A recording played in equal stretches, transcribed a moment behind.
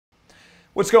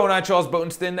What's going on, Charles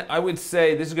Botensten? I would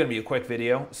say this is going to be a quick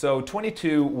video. So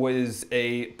 22 was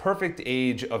a perfect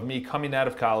age of me coming out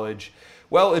of college.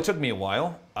 Well, it took me a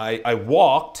while. I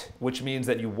walked, which means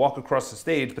that you walk across the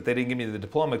stage, but they didn't give me the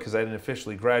diploma because I didn't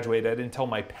officially graduate. I didn't tell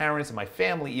my parents and my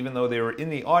family, even though they were in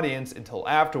the audience, until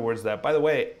afterwards that, by the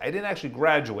way, I didn't actually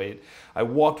graduate. I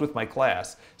walked with my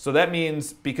class. So that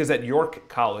means, because at York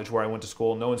College, where I went to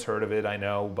school, no one's heard of it, I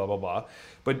know, blah, blah, blah.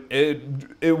 But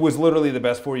it was literally the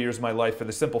best 4 years of my life for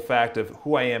the simple fact of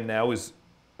who I am now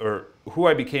or who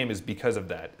I became is because of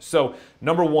that. So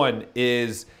number one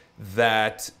is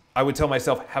that I would tell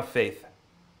myself, have faith.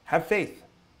 Have faith.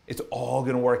 It's all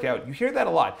going to work out. You hear that a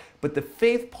lot. But the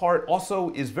faith part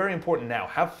also is very important now.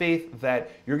 Have faith that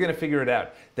you're going to figure it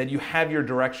out, that you have your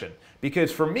direction.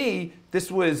 Because for me, this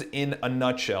was in a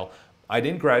nutshell. I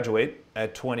didn't graduate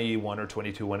at 21 or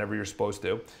 22, whenever you're supposed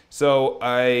to. So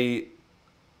I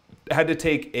had to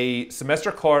take a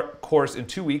semester course in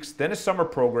 2 weeks, then a summer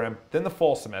program, then the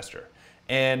fall semester.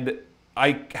 And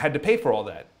I had to pay for all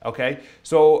that, okay?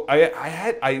 So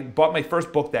I bought my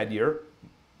first book that year,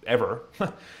 ever,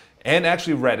 and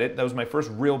actually read it. That was my first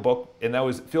real book, and that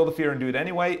was Feel the Fear and Do It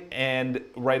Anyway. And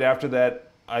right after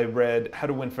that, I read How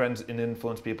to Win Friends and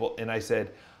Influence People, and I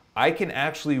said, I can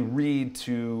actually read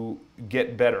to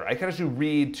get better. I can actually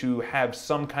read to have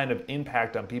some kind of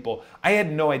impact on people. I had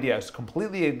no idea. I was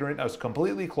completely ignorant. I was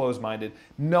completely closed-minded.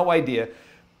 No idea.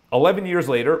 11 years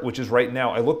later, which is right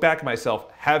now, I look back at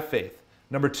myself, have faith.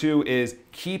 Number two is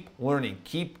keep learning,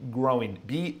 keep growing,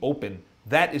 be open.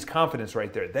 That is confidence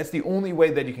right there. That's the only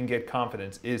way that you can get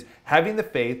confidence, is having the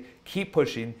faith, keep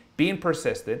pushing, being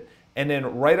persistent, and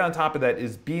then right on top of that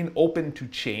is being open to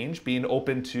change, being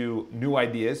open to new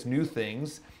ideas, new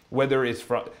things, whether it's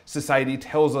from society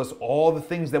tells us all the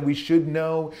things that we should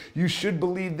know. You should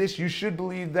believe this, you should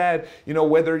believe that. You know,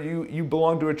 whether you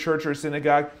belong to a church or a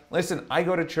synagogue. Listen, I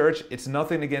go to church, it's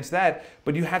nothing against that,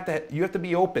 but you have to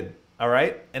be open. All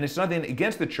right? And it's nothing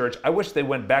against the church. I wish they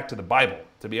went back to the Bible,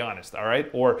 to be honest, all right?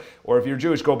 Or if you're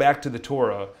Jewish, go back to the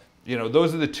Torah. You know,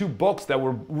 those are the two books that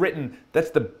were written. That's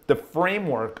the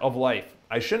framework of life.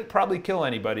 I shouldn't probably kill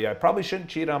anybody. I probably shouldn't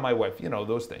cheat on my wife. You know,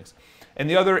 those things. And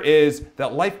the other is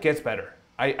that life gets better.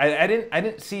 I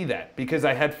didn't see that because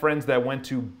I had friends that went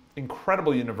to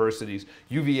incredible universities,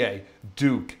 UVA,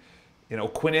 Duke, you know,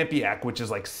 Quinnipiac, which is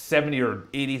like $70,000 or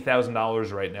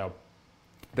 $80,000 right now.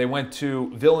 They went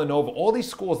to Villanova, all these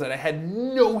schools that I had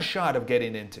no shot of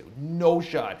getting into, no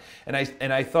shot. And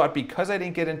I thought because I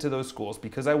didn't get into those schools,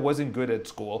 because I wasn't good at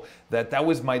school, that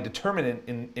was my determinant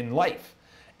in life.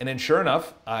 And then sure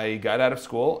enough, I got out of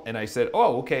school and I said,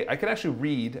 oh, okay, I can actually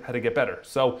read how to get better.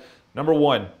 So number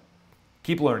one,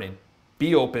 keep learning,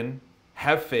 be open,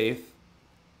 have faith,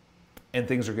 and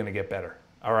things are gonna get better,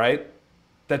 all right?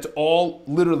 That's all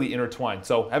literally intertwined.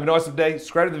 So have an awesome day.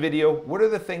 Subscribe to the video. What are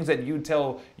the things that you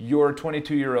tell your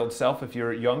 22-year-old self if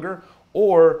you're younger?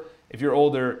 Or if you're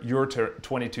older, your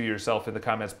 22-year self in the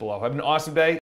comments below. Have an awesome day.